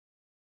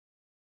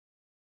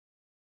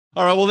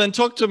All right. Well, then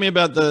talk to me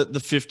about the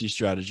 50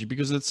 strategy,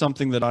 because it's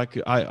something that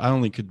I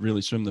only could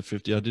really swim the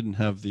 50. I didn't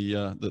have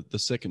the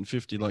second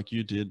 50 like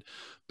you did,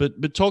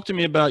 but talk to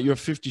me about your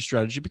 50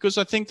 strategy, because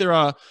I think there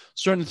are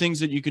certain things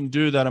that you can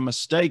do that are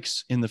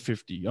mistakes in the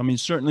 50. I mean,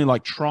 certainly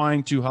like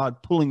trying too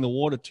hard, pulling the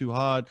water too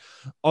hard,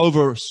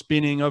 over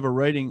spinning,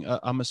 overrating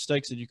are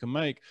mistakes that you can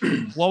make.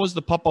 What was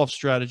the Popov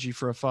strategy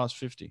for a fast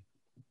 50?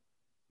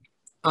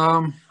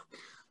 There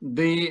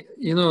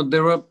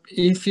are,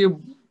 if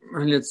you,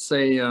 let's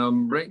say,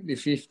 break the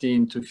 50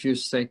 into few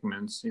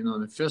segments,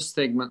 the first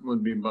segment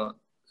would be about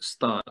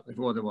start,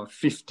 what about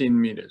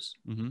 15 meters.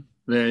 Mm-hmm.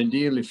 They're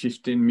ideally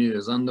 15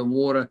 meters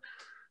underwater.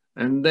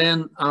 And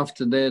then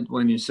after that,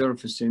 when you're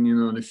surfacing,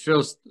 the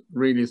first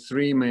really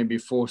 3, maybe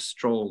 4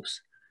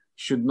 strokes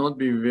should not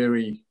be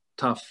very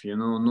tough,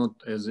 not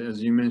as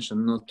you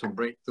mentioned, not to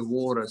break the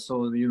water.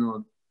 So,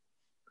 you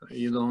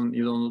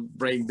don't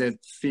break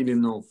that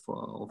feeling of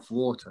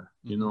water,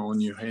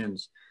 on your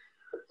hands.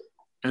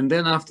 And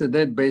then after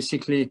that,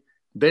 basically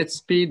that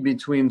speed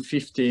between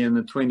 50 and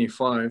the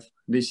 25,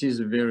 this is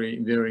very,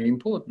 very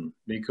important,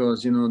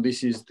 because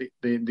this is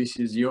this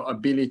is your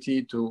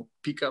ability to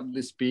pick up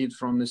the speed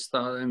from the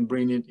start and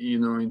bring it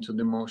into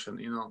the motion.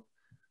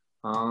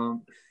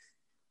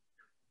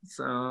 It's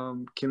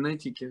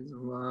kinetic.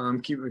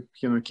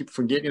 Keep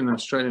forgetting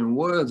Australian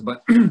words,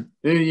 but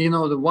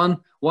the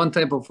one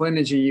type of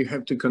energy you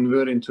have to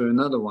convert into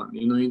another one,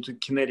 into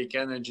kinetic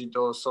energy,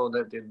 though, so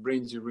that it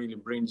really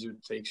brings you,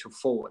 takes you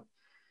forward.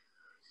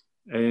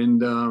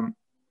 And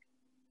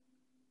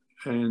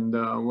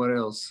what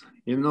else?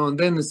 And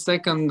then the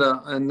second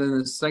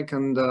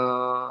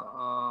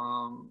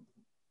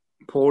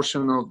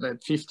portion of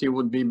that 50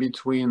 would be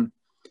between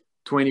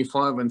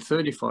 25 and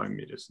 35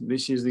 meters.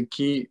 This is the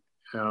key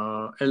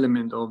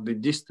element of the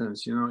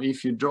distance.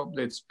 If you drop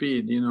that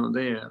speed,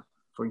 there,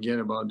 forget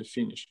about the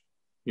finish.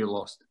 You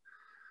lost.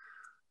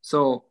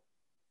 So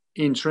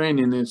in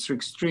training, it's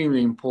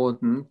extremely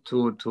important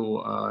to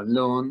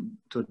learn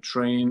to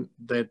train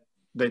that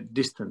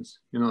distance.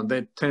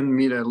 That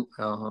 10-meter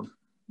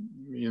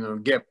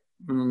gap,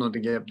 not the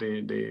gap,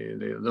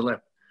 the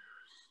lap,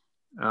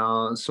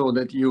 so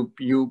that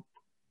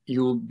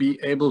you'll be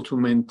able to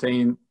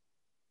maintain.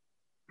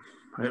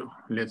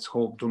 Let's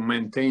hope to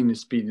maintain the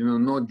speed,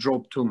 not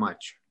drop too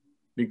much,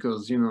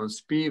 because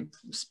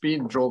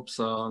speed drops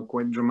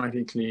quite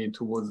dramatically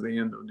towards the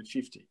end of the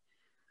 50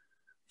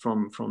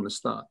 from the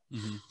start.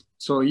 Mm-hmm.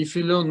 So if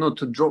you learn not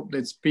to drop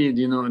that speed,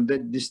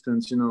 that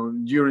distance,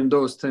 during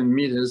those 10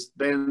 meters,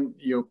 then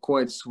you're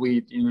quite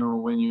sweet,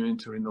 when you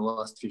enter in the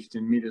last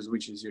 15 meters,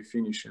 which is your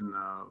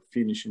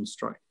finishing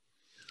strike.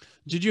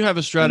 Did you have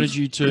a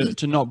strategy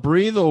to not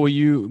breathe, or were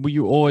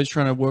you always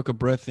trying to work a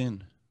breath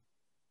in?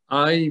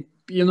 My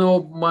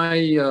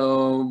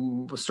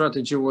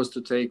strategy was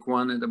to take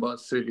one at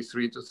about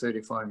 33 to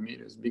 35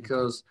 meters,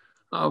 because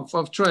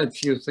I've tried a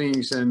few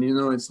things, and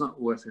it's not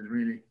worth it,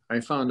 really. I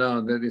found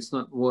out that it's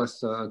not worth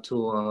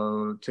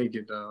to take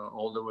it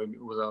all the way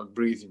without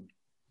breathing.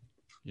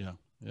 Yeah.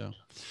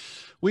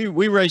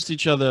 We raced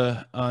each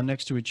other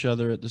next to each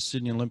other at the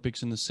Sydney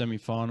Olympics in the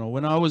semi-final.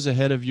 When I was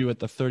ahead of you at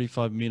the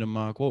 35-meter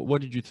mark,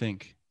 what did you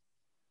think?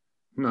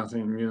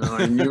 Nothing.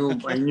 I knew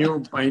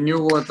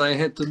what I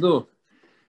had to do.